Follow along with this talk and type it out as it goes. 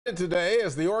Today,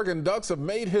 as the Oregon Ducks have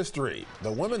made history,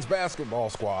 the women's basketball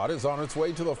squad is on its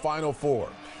way to the Final Four.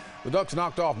 The Ducks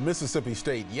knocked off Mississippi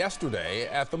State yesterday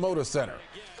at the Moda Center.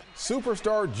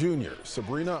 Superstar junior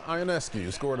Sabrina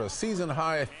Ionescu scored a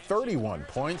season-high 31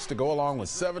 points to go along with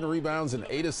 7 rebounds and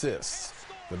 8 assists.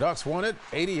 The Ducks won it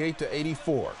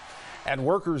 88-84. And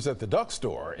workers at the Duck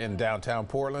store in downtown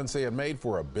Portland say it made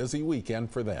for a busy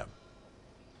weekend for them.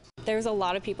 There's a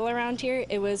lot of people around here.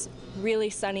 It was really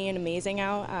sunny and amazing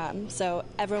out, so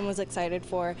everyone was excited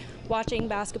for watching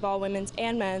basketball, women's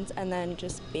and men's, and then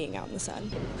just being out in the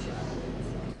sun.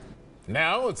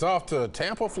 Now it's off to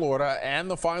Tampa, Florida,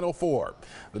 and the Final Four.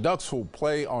 The Ducks will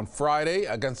play on Friday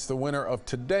against the winner of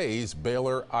today's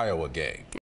Baylor-Iowa game.